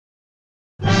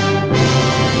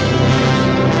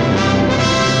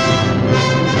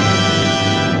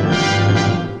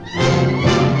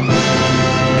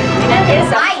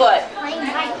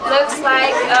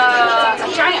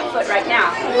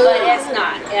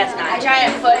That's not a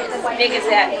giant foot. It's as big as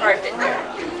that carpet there.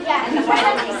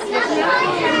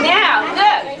 Now,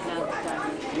 look.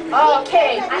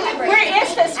 Okay, where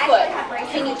is this foot?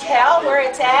 Can you tell where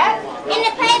it's at? In the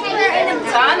paper.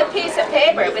 It's on the piece of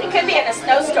paper, but it could be in a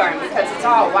snowstorm because it's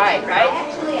all white, right?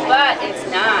 But it's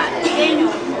not.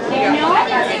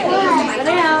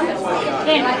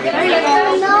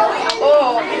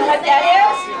 Oh, you know what that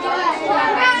is?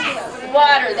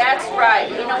 Water, that's right.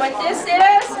 You know what this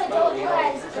is?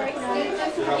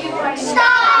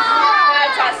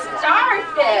 That's a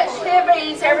starfish.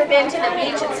 Everybody's ever been to the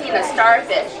beach and seen a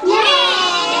starfish? Oh,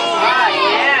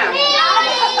 yeah.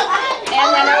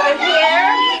 And then over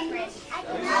here,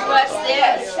 what's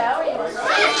this? That's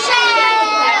a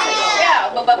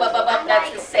shell.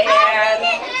 That's the sand.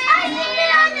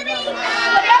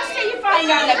 What else do you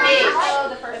find on the beach?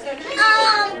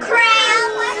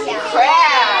 Crabs.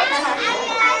 Crabs.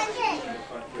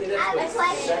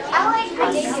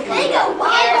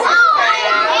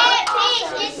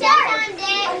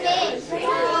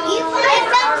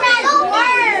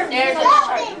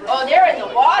 Oh, they're in the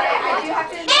water.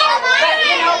 But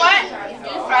you know what?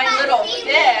 You find little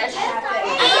fish.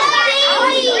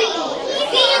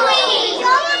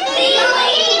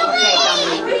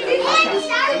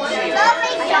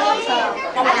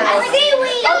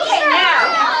 Okay, now.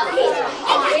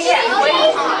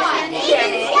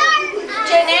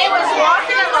 Janae was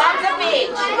walking along the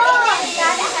beach.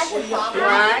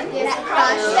 1, 2,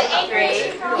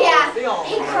 3.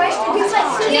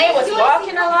 Janae was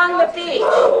walking along the beach,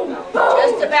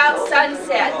 just about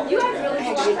sunset,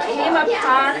 and she came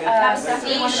upon a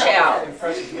seashell,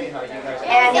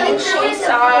 and then she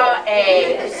saw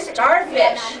a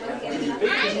starfish.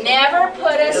 Never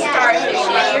put a starfish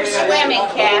in your swimming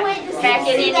cap, pack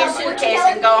it in your suitcase,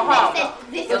 and go home.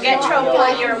 You'll get trouble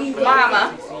with your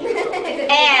mama,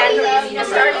 and the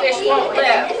starfish won't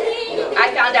live.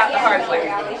 I found out the hard way.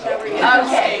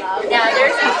 Okay, now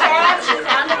there's a crab. She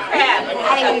found a crab, and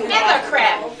it's a bigger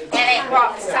crab, and it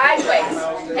walked sideways,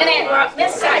 and it walked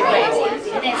this sideways,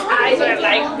 and its eyes are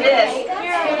like this.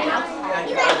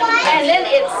 And then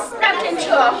it stepped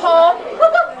into a hole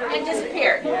and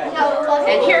disappeared.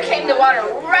 And here came the water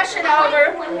rushing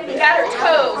over, got her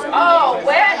toes all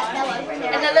wet,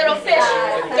 and the little fish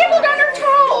nibbled on her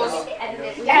toes.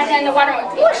 And then the water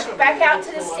went whoosh back out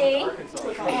to the sea.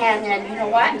 And then, you know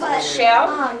what? The shell,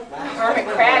 hermit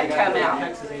crab come out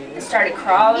and started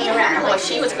crawling around. Well,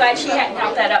 she was glad she hadn't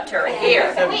held that up to her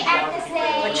ear.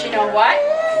 But you know what?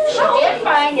 She did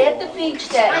find at the beach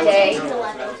that day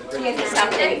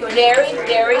something very,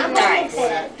 very nice.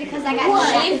 She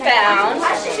found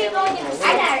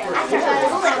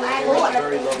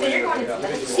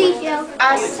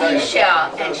a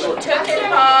seashell, and she took it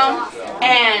home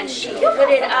and she put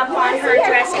it up on her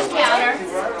dressing counter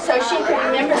so she could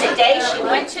remember the day she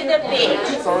went to the beach.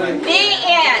 The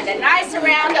end. A nice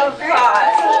round of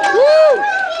applause.